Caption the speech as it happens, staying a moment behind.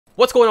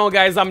What's going on,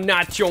 guys? I'm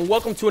Nacho, and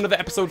welcome to another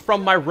episode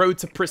from my road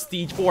to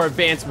prestige for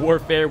Advanced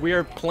Warfare. We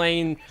are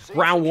playing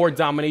Ground War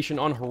Domination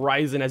on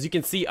Horizon. As you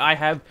can see, I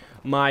have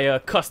my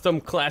custom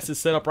classes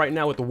set up right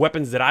now with the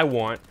weapons that I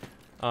want.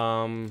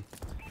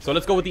 So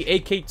let's go with the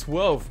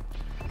AK-12.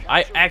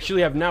 I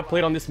actually have not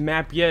played on this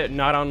map yet,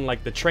 not on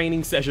like the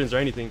training sessions or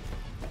anything.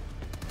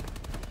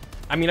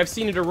 I mean, I've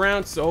seen it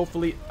around, so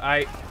hopefully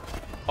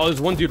Oh,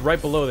 there's one dude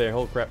right below there.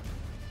 Holy crap.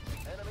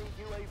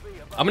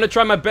 I'm gonna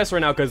try my best right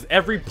now because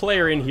every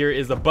player in here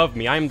is above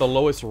me. I am the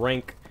lowest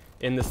rank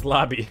in this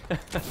lobby.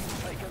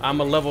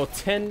 I'm a level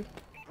 10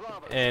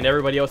 and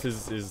everybody else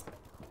is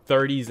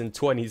 30s and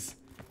 20s.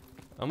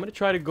 I'm gonna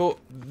try to go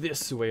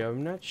this way.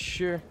 I'm not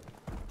sure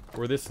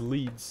where this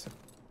leads.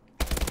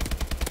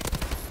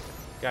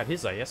 Got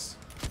his ass.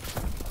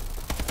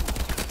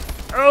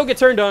 Oh, get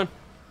turned on.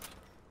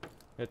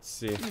 Let's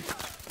see.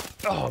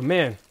 Oh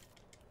man.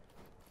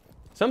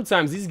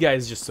 Sometimes these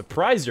guys just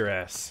surprise your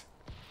ass.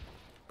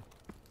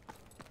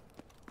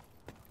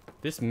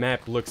 This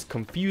map looks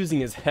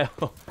confusing as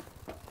hell.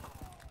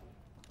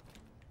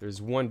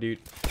 There's one dude.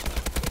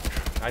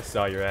 I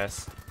saw your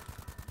ass.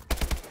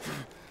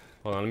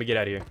 Hold on, let me get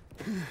out of here.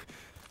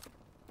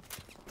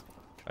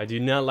 I do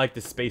not like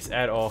this space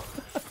at all.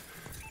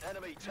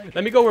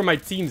 Let me go where my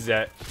team's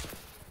at.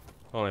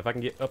 Hold on, if I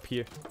can get up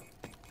here.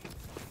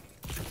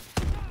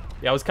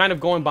 Yeah, I was kind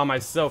of going by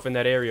myself in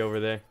that area over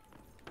there.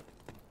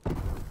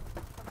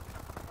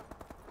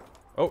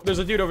 Oh, there's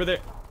a dude over there.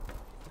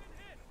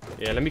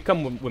 Yeah, let me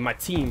come with my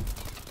team.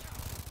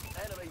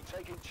 Enemy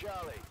taking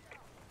Charlie.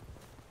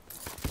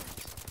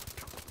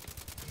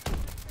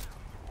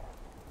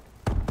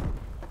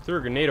 Threw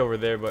a grenade over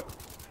there, but...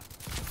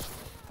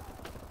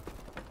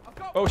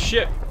 Oh,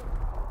 shit.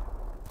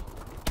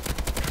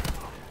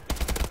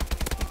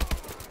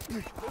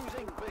 Losing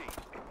B.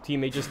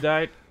 Teammate just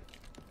died.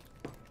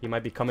 He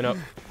might be coming up.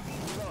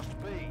 Lost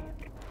B.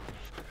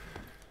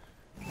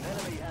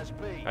 Enemy has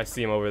B. I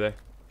see him over there.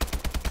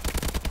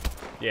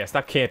 Yeah,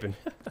 stop camping.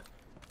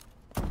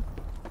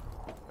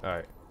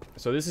 Alright.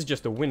 So this is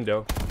just a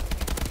window.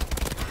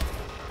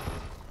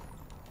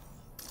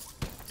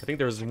 I think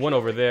there's one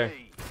over there.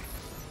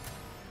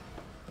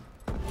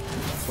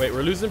 Wait,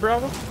 we're losing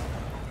Bravo?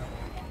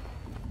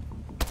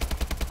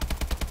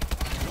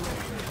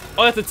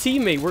 Oh, that's a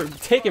teammate. We're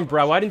taking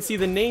Bravo. I didn't see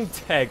the name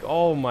tag.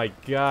 Oh my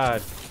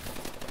god.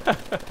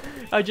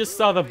 I just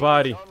saw the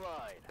body.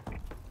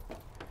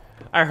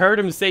 I heard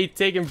him say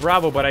taking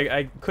Bravo, but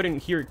I couldn't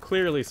hear it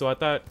clearly, so I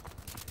thought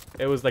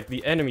it was like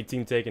the enemy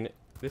team taking it.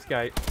 This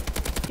guy,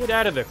 get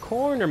out of the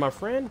corner, my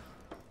friend.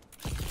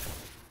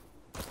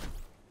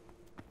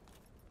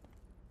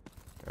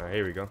 Alright,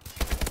 here we go.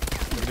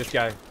 Look at this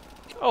guy.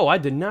 Oh, I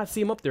did not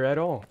see him up there at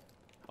all.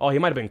 Oh, he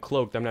might have been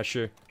cloaked, I'm not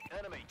sure.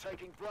 Enemy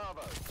taking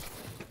Bravo.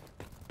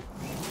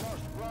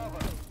 Lost Bravo.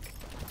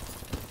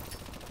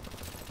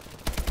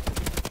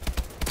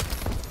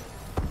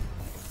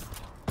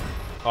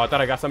 Oh, I thought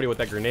I got somebody with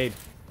that grenade.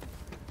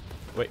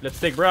 Wait, let's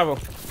take Bravo.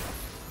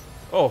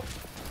 Oh.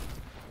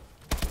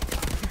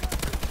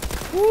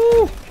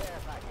 Woo! Care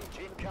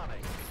package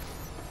incoming.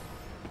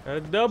 Got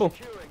a double.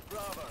 Securing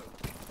Bravo.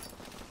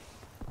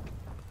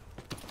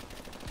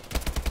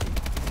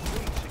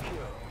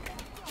 Secure.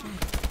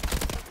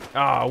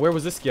 Ah, where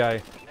was this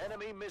guy?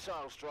 Enemy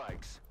missile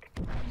strikes.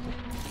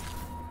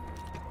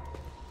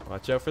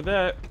 Watch out for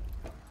that.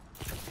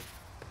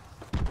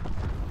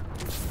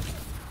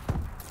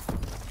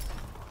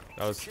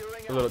 That was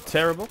a little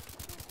terrible.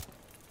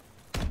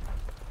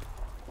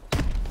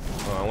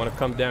 Oh, I want to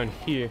come down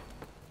here.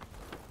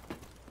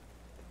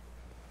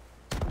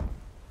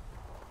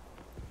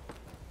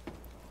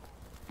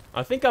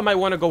 I think I might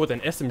want to go with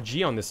an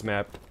SMG on this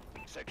map.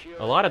 Secure.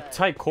 A lot of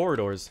tight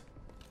corridors.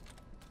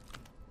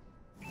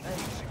 A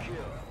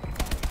secure.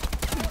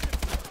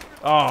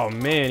 Oh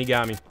man, he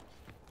got me.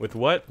 With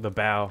what? The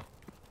bow.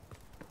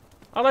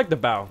 I like the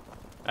bow.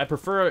 I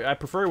prefer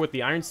it with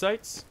the iron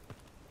sights.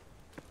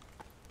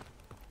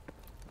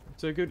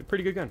 It's a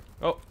pretty good gun.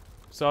 Oh,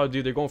 saw a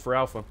dude. They're going for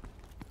Alpha.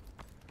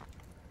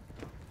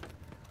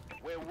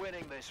 We're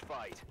winning this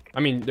fight. I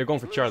mean, they're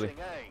going for Charlie. Losing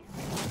A.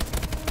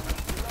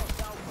 We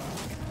lost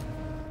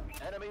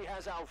Alpha. Enemy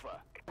has Alpha.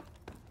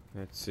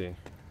 Let's see.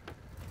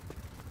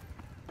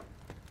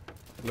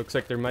 Looks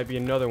like there might be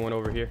another one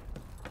over here.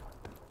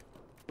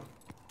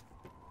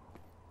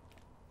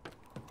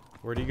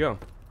 Where'd he go?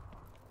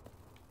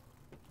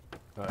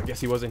 I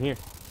guess he wasn't here.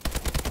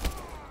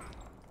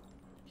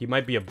 He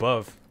might be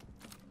above.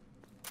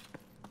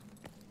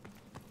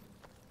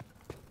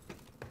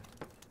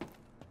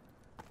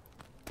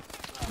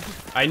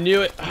 I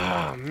knew it.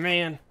 Oh,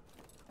 man.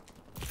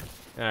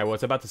 Alright, well,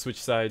 it's about to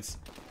switch sides.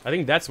 I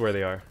think that's where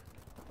they are.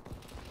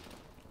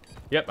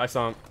 Yep, I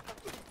saw him.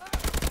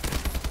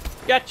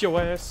 Got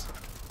your ass.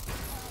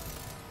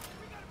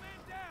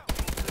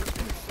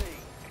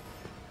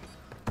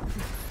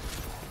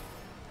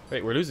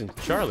 Wait, we're losing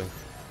Charlie.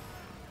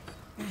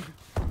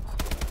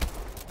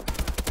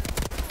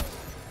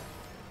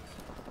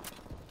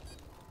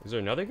 Is there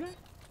another guy?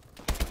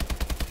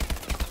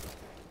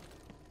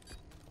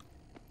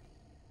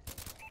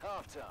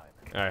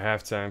 halftime. Alright,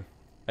 halftime.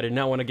 I did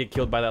not want to get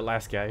killed by that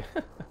last guy.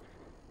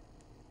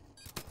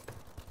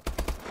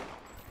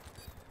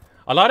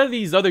 A lot of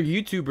these other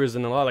YouTubers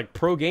and a lot of like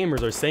pro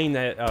gamers are saying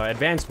that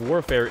Advanced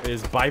Warfare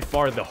is by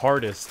far the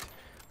hardest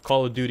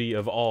Call of Duty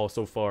of all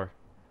so far.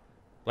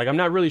 Like, I'm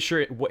not really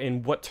sure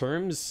in what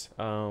terms.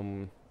 I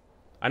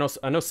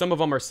know some of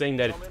them are saying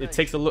that it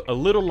takes a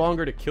little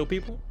longer to kill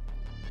people.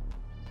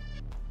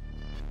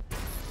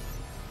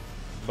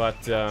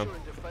 But I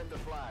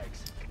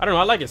don't know.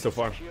 I like it so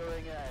far.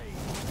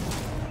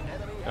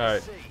 All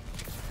right.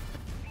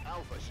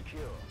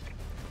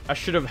 I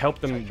should have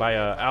helped them by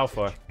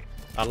Alpha.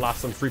 I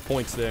lost some free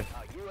points there.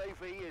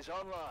 UAV is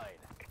online.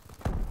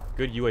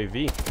 Good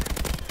UAV.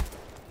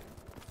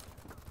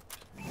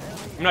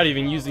 I'm not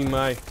even using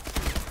my...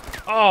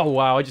 Oh,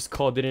 wow. I just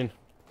called it in.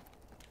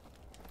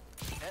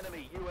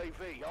 Enemy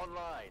UAV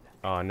online.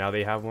 Oh, now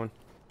they have one.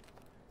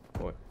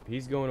 Boy,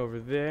 he's going over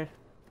there.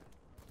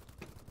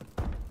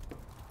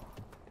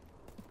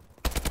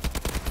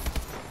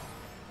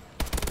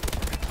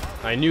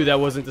 I knew that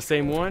wasn't the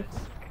same one.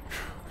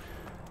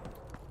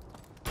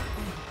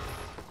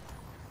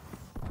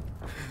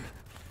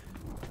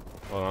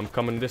 Well, I'm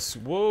coming this...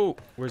 Whoa!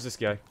 Where's this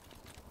guy?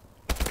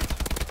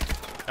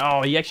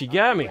 Oh, he actually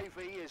got me.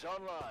 UAV is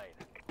online.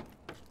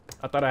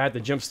 I thought I had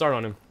to jump start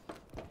on him.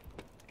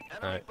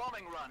 Enemy Alright.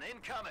 bombing run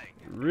incoming.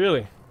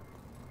 Really?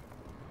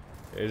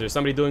 Is there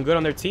somebody doing good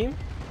on their team?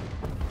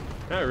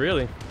 Not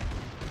really.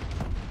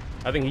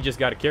 I think he just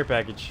got a care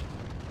package.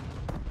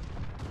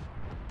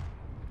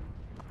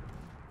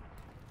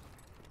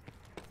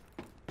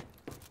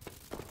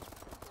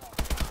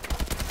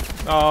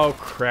 Oh,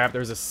 crap.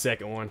 There's a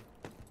second one.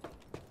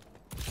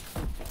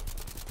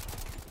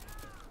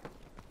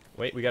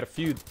 Wait, we got a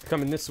few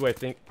coming this way, I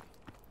think.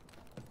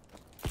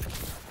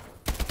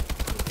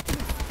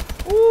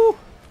 Woo!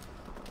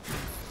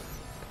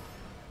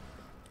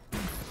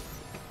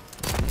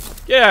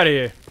 Get out of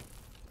here.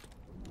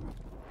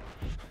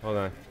 Hold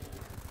on.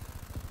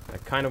 I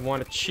kind of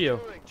want to chill.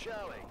 Securing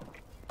Charlie.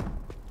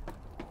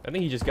 I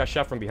think he just got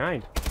shot from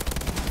behind.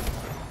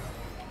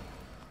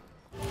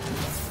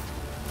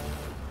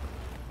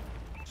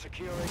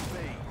 Securing B.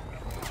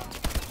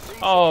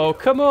 Oh,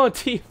 come on,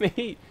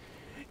 teammate.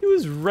 He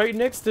was right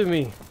next to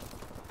me.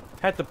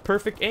 Had the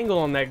perfect angle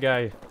on that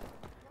guy.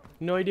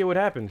 No idea what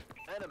happened.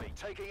 Enemy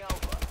taking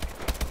Alpha.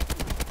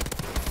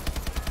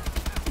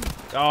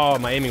 Oh,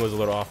 my aiming was a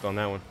little off on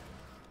that one.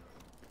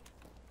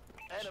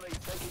 Enemy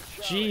taking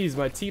Charlie. Jeez,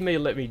 my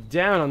teammate let me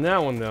down on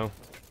that one, though.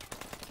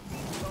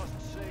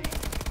 Lost C.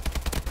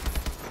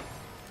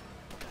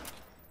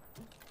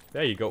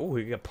 There you go. Oh,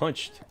 he got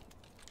punched.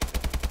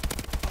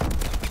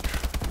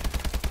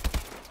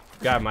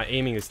 God, my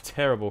aiming is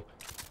terrible.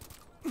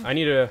 I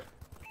need a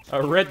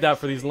red dot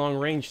for these long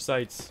range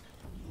sights.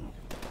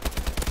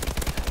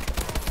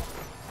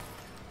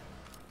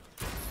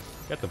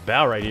 Got the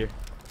bow right here.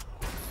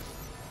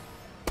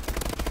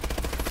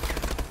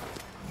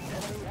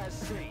 Enemy has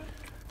C.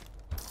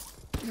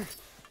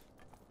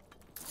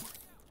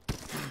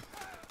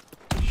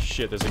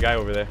 Shit, there's a guy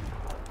over there.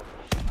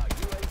 Our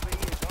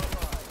UAV is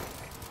online.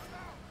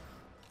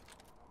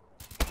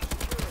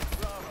 Securing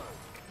Bravo.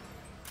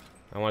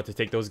 I wanted to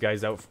take those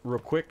guys out real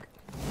quick.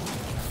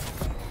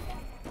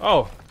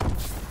 Oh.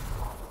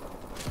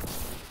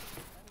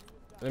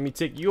 Let me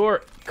take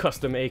your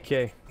custom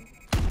AK.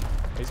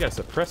 He's got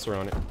a suppressor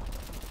on it.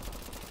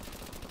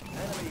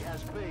 Enemy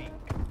has B.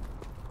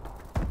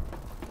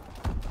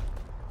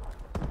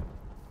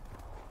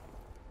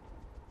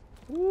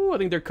 Ooh, I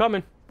think they're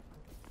coming.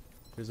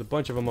 There's a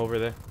bunch of them over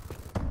there.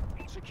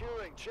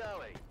 Securing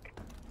Charlie.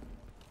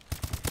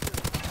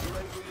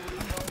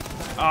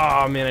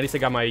 Oh man, at least I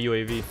got my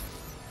UAV.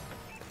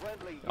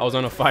 Friendly I was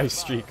on a UAV 5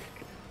 streak.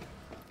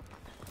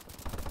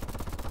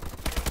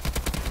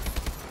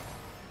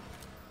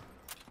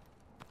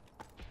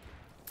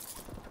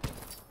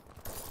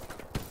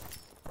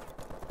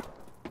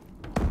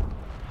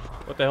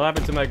 What the hell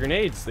happened to my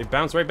grenades? They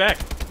bounced right back.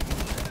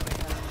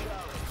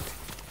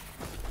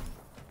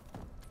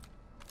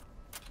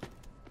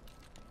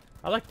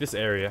 I like this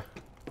area.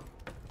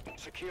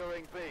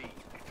 Securing B.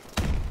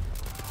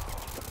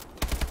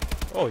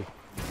 Oh,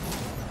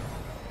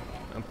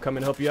 I'm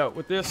coming to help you out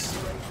with this.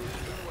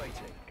 UAV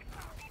waiting.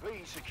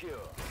 B secure.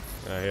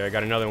 Here, I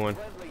got another one.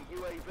 Friendly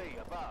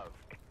UAV above.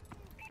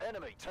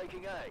 Enemy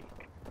taking A.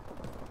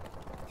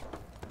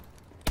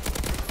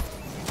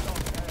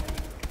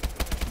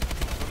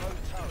 Remote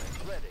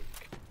turret ready.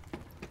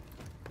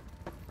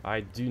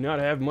 I do not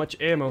have much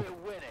ammo.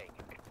 We're winning.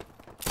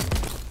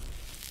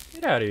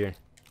 Get out of here.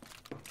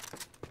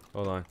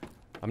 Hold on.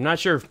 I'm not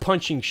sure if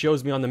punching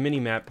shows me on the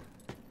mini-map.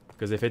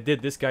 Because if it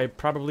did, this guy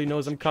probably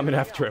knows I'm coming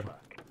after him.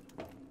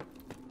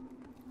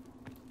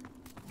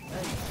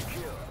 A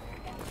secure.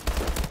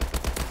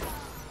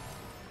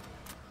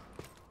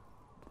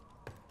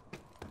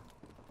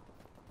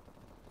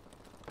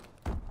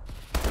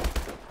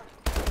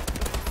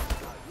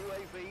 Our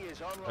UAV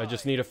is online. I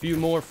just need a few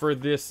more for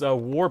this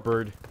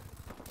WARBIRD.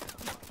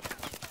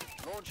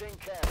 Launching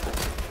cannon.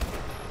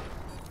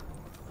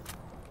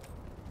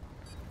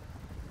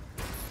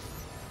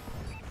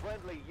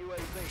 Friendly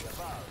UAV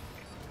above.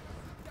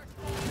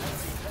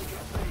 Enemy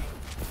taking B.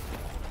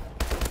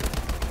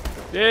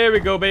 There we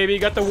go, baby.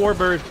 Got the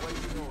Warbird.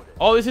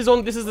 Oh, this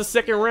is the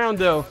second round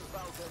though.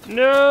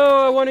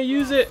 No, I want to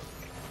use it.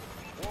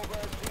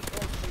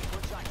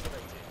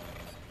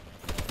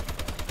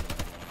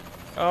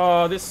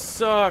 Oh, this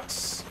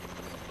sucks.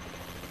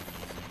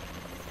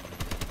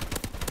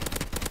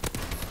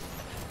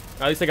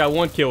 At least I got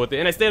one kill with it,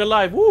 and I stayed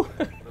alive. Woo!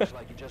 Looks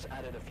like you just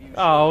added a few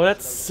Oh, that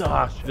shots.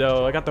 sucked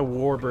though. I got the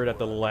Warbird at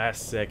the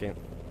last second.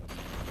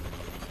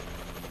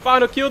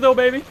 Final kill though,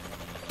 baby.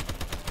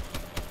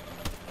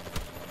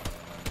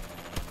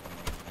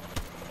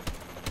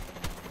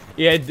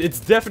 Yeah, it's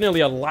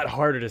definitely a lot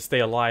harder to stay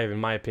alive, in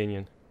my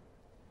opinion.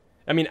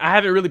 I mean, I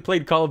haven't really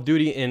played Call of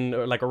Duty in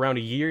like around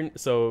a year,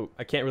 so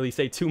I can't really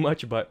say too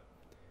much, but...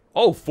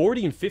 Oh,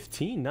 40 and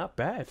 15, not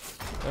bad.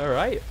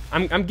 Alright.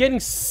 I'm getting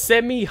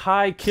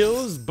semi-high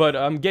kills, but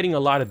I'm getting a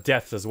lot of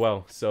deaths as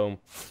well, so...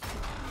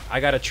 I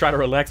gotta try to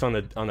relax on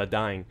the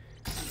dying.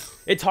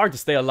 It's hard to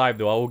stay alive,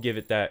 though, I will give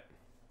it that.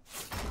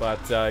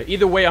 But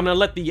either way, I'm gonna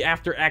let the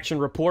after-action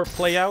report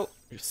play out,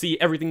 see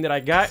everything that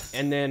I got,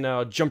 and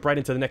then jump right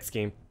into the next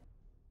game.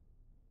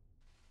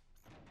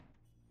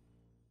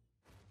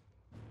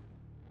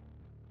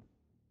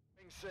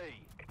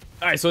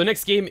 Alright, so the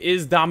next game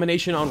is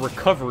Domination on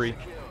Recovery.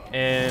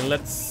 And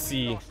let's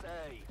see.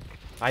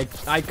 I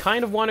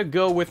kind of want to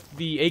go with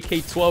the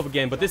AK-12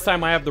 again, but this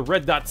time I have the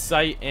red dot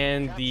sight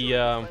and the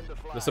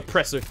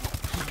suppressor.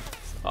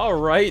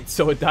 Alright,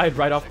 so it died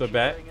right off the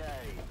bat.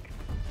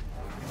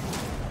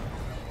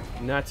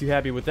 Not too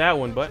happy with that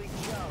one, but...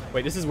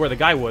 Wait, this is where the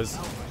guy was.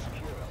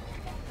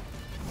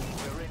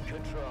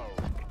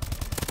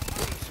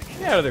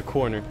 Get out of their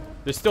corner.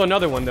 There's still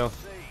another one, though.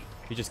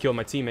 He just killed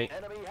my teammate.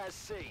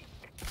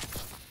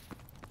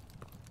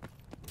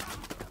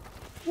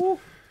 Woo.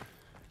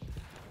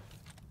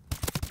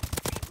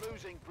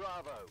 Losing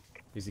Bravo.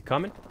 Is he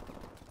coming?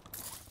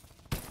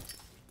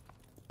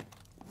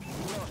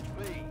 Lost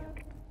B.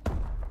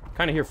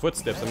 Kind of hear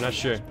footsteps, I'm not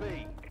sure.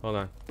 B. Hold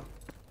on.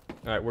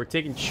 Alright, we're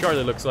taking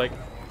Charlie, looks like.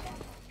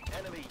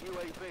 Enemy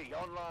UAV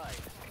online.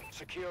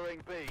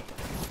 Securing B.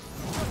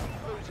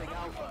 Losing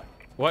Alpha.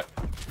 What?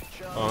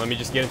 Oh, let me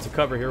just get into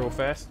cover here real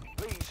fast.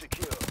 B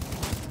secure.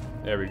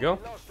 There we go.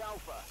 Lost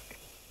Alpha.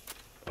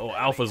 Oh,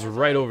 Alpha's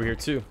right over here,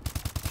 too.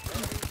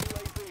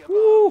 UAV above.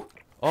 Woo!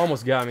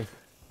 Almost got me.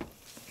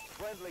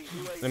 Friendly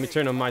UAV. Let me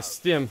turn on my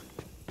stim.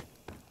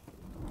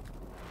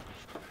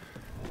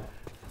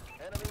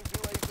 Enemy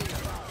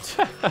UAV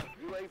above.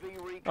 UAV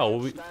recon Oh,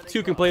 well, standing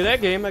two can by. play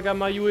that game. I got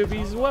my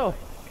UAVs as well.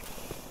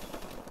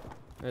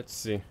 Let's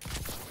see.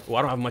 Oh,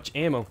 I don't have much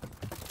ammo.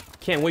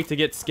 Can't wait to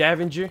get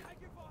Scavenger.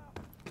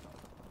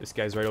 This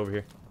guy's right over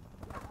here.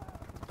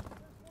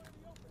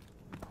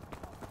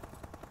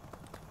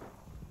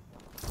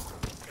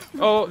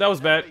 Oh, that was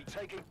bad. Enemy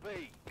taking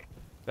B.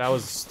 That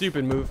was a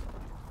stupid move.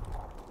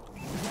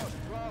 Lost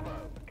Bravo.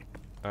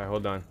 Alright,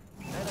 hold on.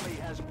 Enemy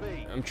has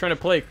B. I'm trying to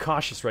play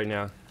cautious right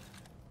now.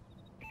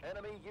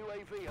 Enemy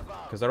UAV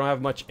above. Because I don't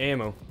have much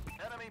ammo.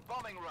 Enemy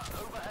bombing run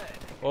overhead.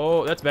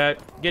 Oh, that's bad.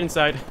 Get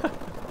inside.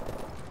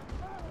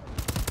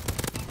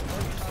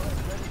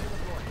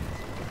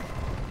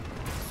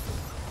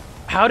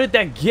 How did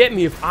that get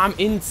me if I'm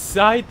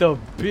inside the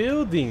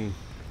building?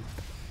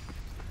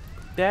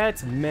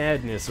 That's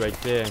madness right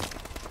there.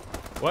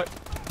 What?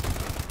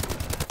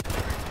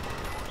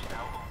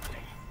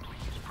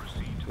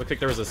 Looks like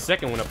there was a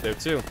second one up there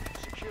too.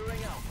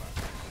 Securing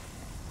Alpha.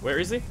 Where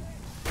is he?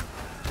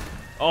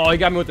 Oh, he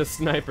got me with the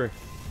sniper.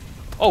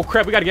 Oh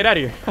crap, we gotta get out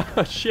of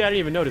here. Shit, I didn't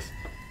even notice.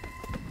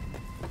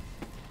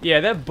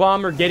 Yeah, that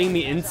bomber getting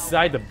me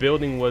inside the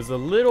building was a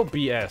little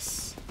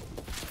BS.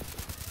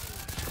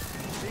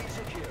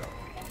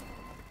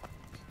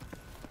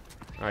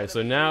 Alright,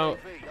 so now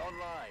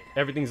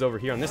everything's over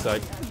here on this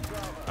side.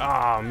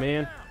 Ah, oh,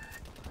 man.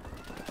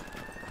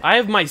 I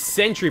have my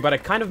sentry, but I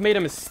kind of made a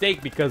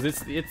mistake because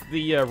it's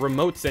the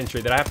remote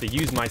sentry that I have to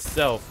use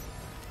myself,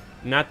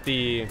 not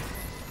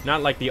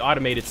like the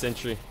automated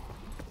sentry.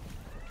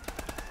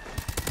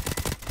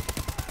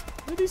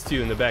 Look at these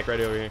two in the back right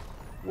over here.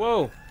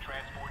 Whoa.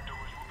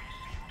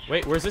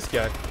 Wait, where's this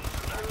guy?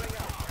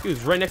 He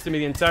was right next to me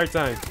the entire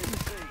time.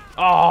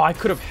 Oh, I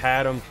could have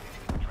had him.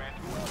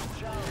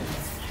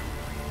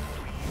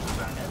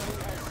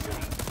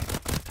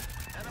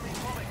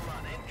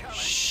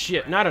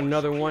 Shit, not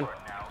another one.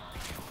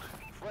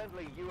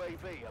 Friendly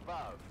UAV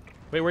above.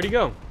 Wait, where'd he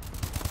go?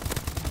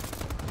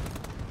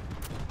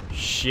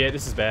 Shit,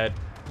 this is bad.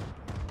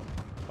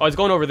 Oh, it's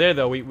going over there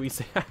though. We we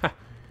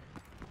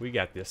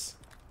got this.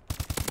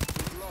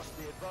 We've lost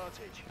the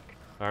advantage.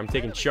 Alright, I'm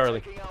taking Enemy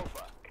Charlie. taking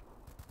Alpha.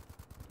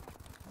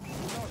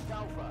 Lost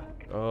Alpha.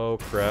 Oh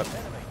crap.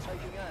 Enemy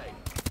taking A.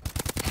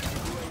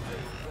 UAV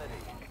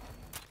ready.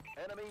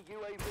 Enemy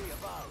UAV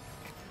above.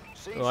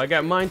 C Oh, I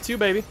got mine too,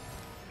 baby.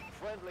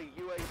 Friendly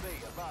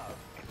UAV above.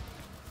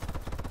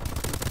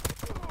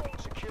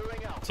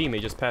 Securing Alpha.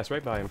 Teammate just passed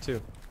right by him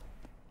too.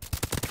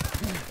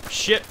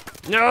 Shit.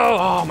 No!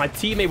 Oh, my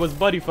teammate was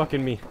buddy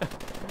fucking me.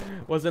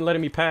 Wasn't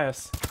letting me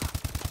pass.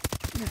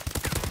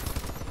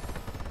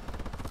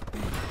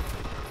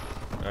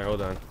 Alright,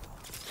 hold on.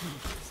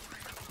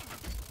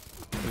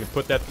 Let me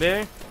put that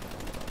there.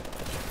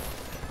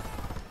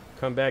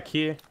 Come back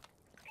here.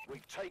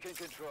 We've taken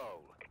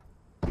control.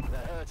 They're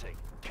hurting.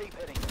 Keep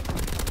hitting them.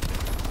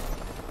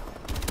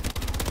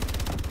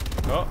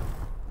 Oh.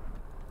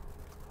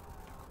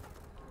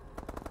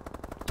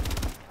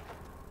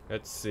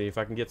 Let's see if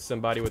I can get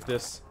somebody with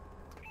this.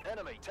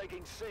 Enemy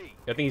taking C.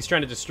 I think he's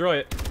trying to destroy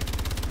it.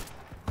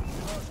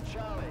 Lost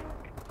Charlie.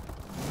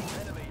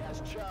 Enemy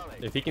has Charlie.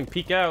 If he can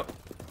peek out.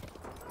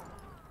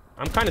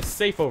 I'm kind of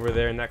safe over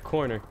there in that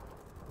corner.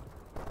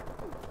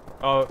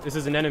 Oh, this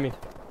is an enemy.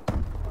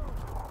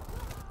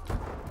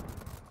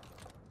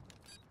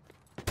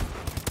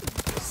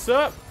 What's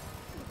up?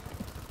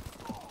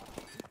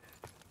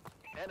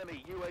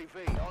 Enemy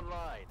UAV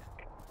online.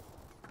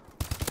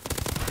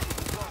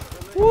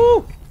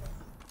 Woo!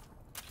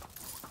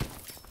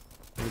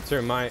 Let me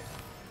turn my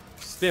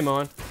stim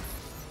on.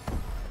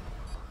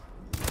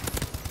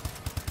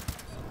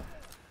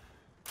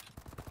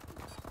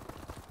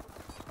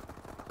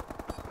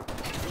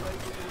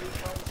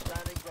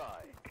 Standing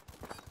by.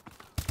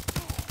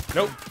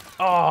 Nope.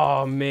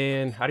 Oh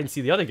man, I didn't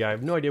see the other guy. I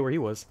have no idea where he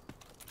was.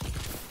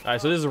 All right,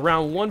 so this is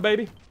round 1,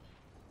 baby.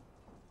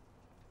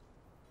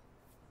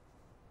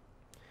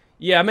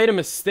 Yeah, I made a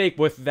mistake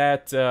with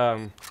that,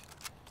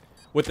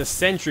 with the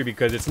sentry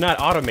because it's not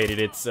automated.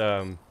 It's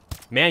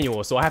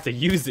manual, so I have to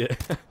use it.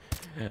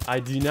 I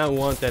do not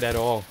want that at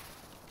all.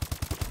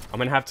 I'm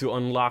gonna have to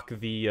unlock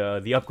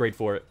the upgrade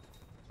for it.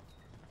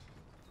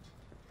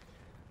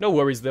 No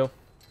worries though.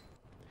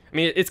 I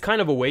mean, it's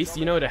kind of a waste,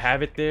 you know, to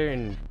have it there,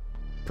 and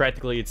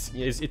practically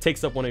it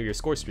takes up one of your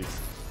score streaks.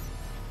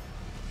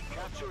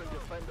 Capture and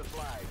defend the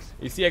flags.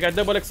 You see, I got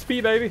double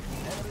XP, baby.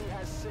 Enemy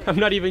has C. I'm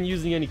not even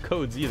using any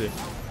codes either.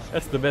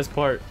 That's the best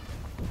part.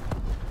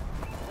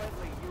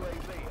 Friendly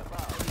UAV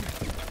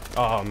above.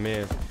 Oh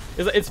man,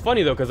 it's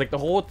funny though, cause like the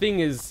whole thing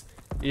is,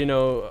 you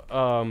know,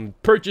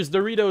 purchase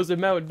Doritos and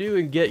Mountain Dew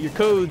and get your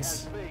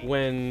codes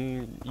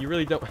when you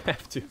really don't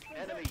have to.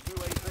 Enemy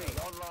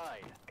UAV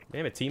online.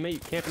 Damn it,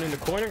 teammate, camping in the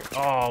corner.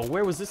 Oh,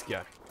 where was this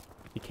guy?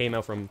 He came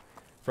out from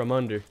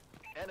under.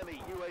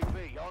 Enemy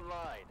UAV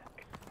online.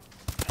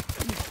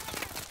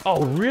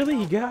 Oh really?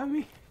 He got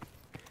me?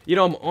 You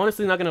know, I'm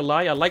honestly not gonna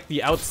lie. I like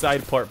the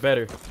outside part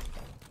better.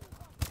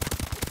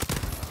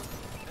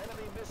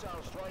 Enemy missile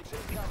strikes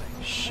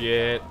incoming.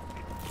 Shit.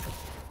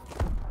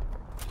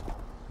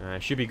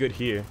 Should be good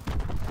here.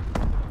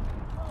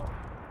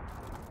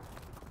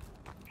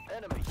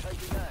 Enemy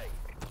taking A.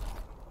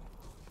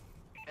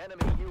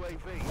 Enemy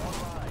UAV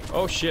online.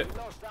 Oh shit. We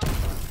lost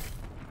Alpha.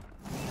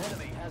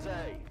 Enemy has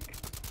A.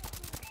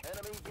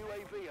 Enemy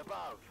UAV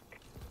above.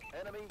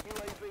 Enemy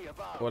UAV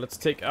above. Well, let's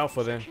take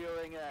Alpha then.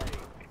 Securing A. A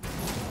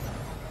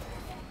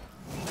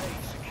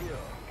secure.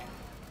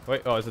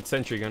 Wait, oh, it's a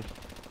sentry gun.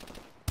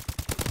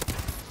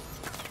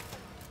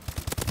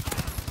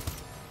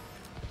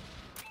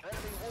 Enemy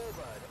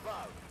WARBIRD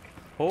above.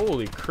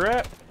 Holy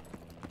crap.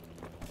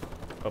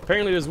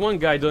 Apparently there's one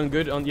guy doing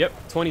good on, yep,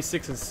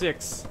 26 and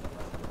 6.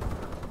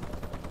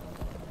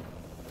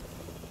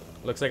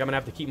 Looks like I'm gonna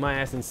have to keep my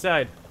ass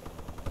inside.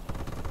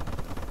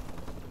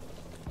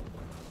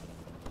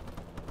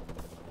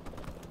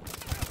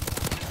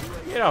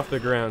 Get off the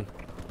ground.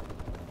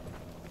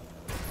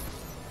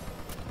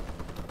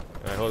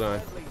 Alright, hold on.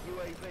 Friendly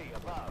UAV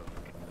above.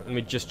 Let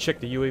me just check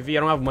the UAV. I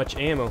don't have much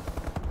ammo.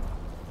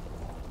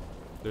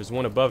 There's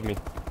one above me.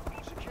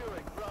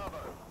 Securing Bravo.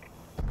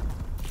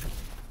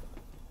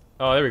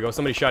 Oh, there we go.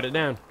 Somebody shot it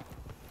down.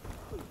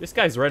 This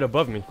guy's right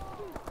above me.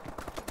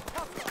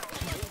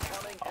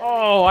 Incoming.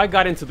 Oh, I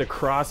got into the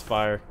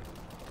crossfire.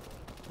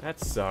 That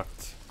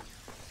sucked.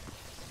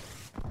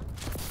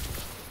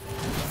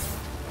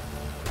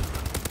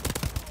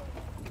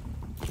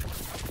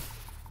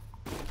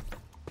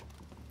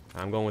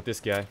 I'm going with this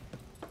guy.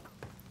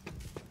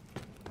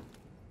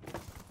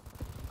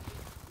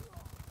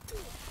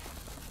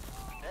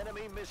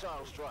 Enemy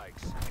missile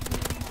strikes.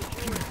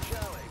 Securing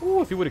Charlie.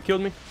 Ooh, if he would have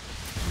killed me.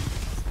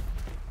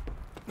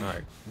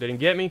 Alright, didn't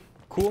get me.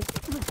 Cool.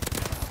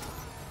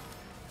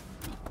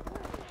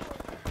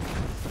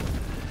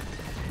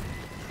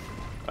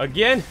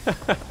 Again?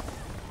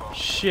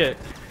 Shit.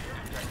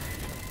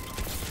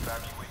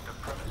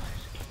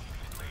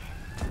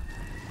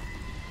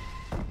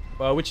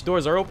 Which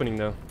doors are opening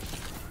though?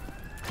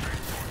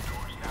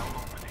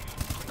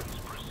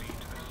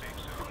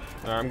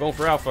 Alright, I'm going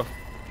for Alpha.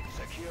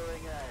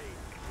 Securing A.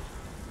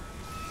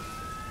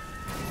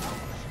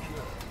 Alpha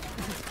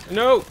secure.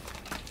 No!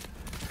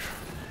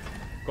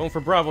 Going for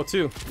Bravo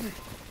too.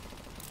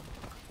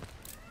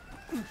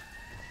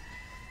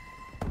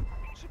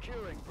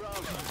 Securing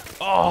Bravo.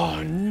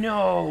 Oh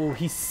no!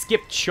 He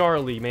skipped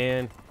Charlie,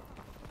 man.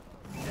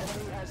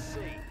 Enemy has C.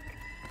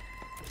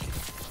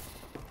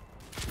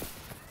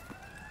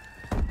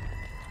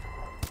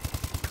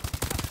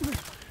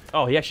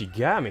 Oh, he actually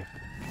got me.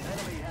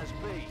 Enemy has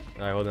B.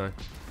 Alright, hold on.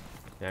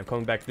 Yeah, I'm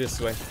coming back this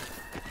way.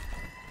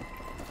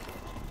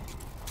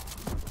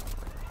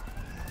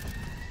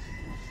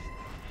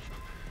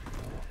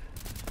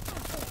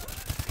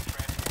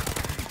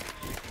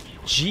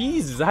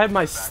 Jesus, I had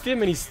my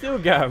stim and he still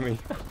got me.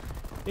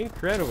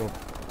 Incredible.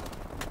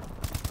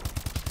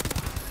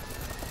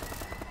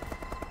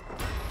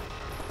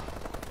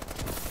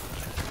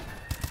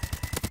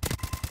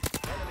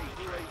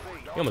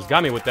 He almost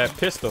got me with that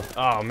pistol.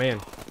 Oh, man.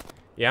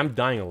 Yeah, I'm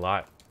dying a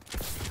lot.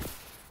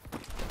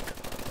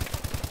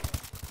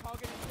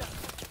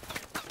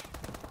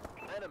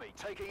 Enemy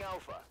taking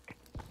Alpha.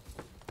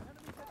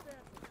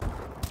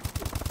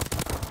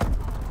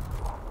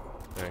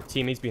 Alright,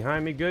 teammates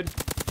behind me, good.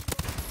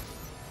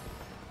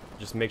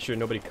 Just make sure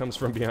nobody comes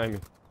from behind me.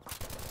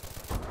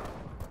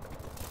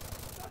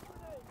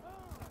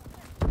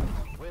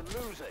 We're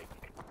losing.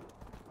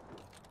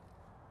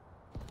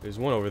 There's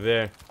one over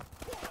there.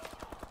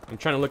 I'm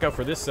trying to look out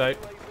for this side.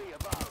 UAV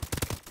above.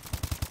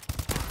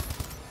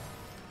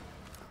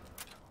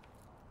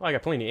 Oh, I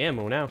got plenty of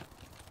ammo now.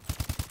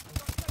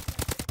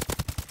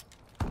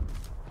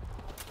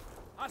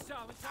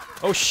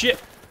 Oh shit!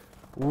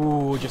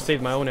 Ooh, just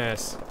saved my own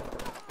ass.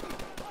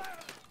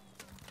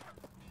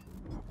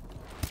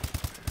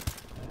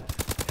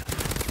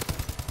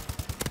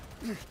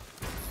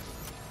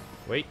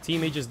 Wait,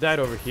 teammate just died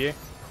over here.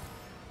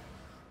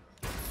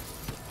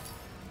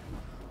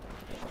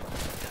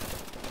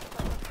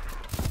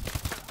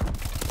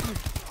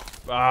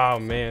 Oh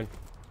man.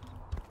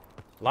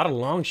 A lot of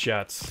long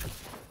shots.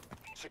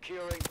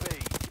 Securing B.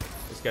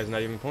 This guy's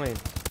not even playing.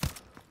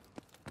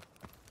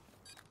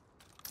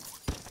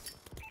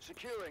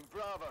 Securing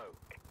Bravo.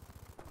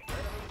 Enemy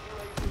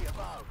UAV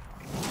above.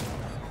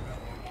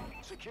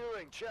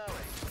 Securing Charlie.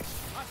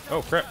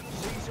 Oh crap.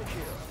 C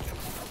secure.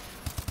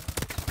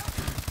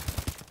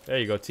 There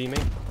you go,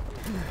 teammate.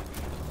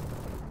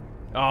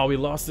 Oh, we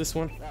lost this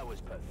one. That was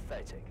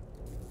pathetic.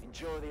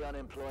 Enjoy the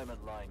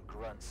unemployment line,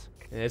 grunts.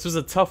 Yeah, this was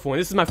a tough one.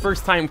 This is my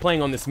first time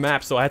playing on this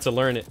map, so I had to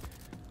learn it.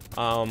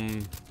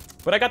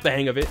 But I got the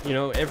hang of it. You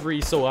know,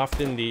 every so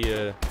often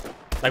the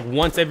like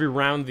once every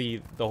round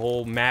the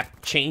whole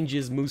map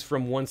changes, moves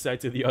from one side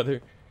to the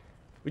other,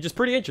 which is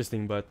pretty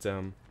interesting. But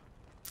all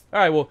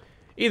right, well,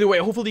 either way,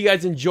 hopefully you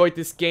guys enjoyed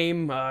this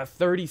game.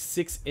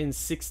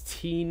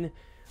 36-16,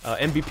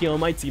 MVP on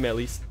my team at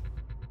least.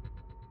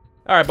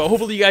 All right, but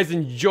hopefully you guys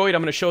enjoyed.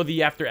 I'm gonna show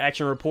the after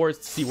action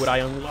reports, see what I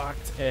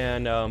unlocked,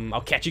 and I'll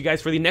catch you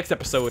guys for the next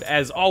episode.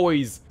 As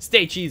always,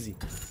 stay cheesy.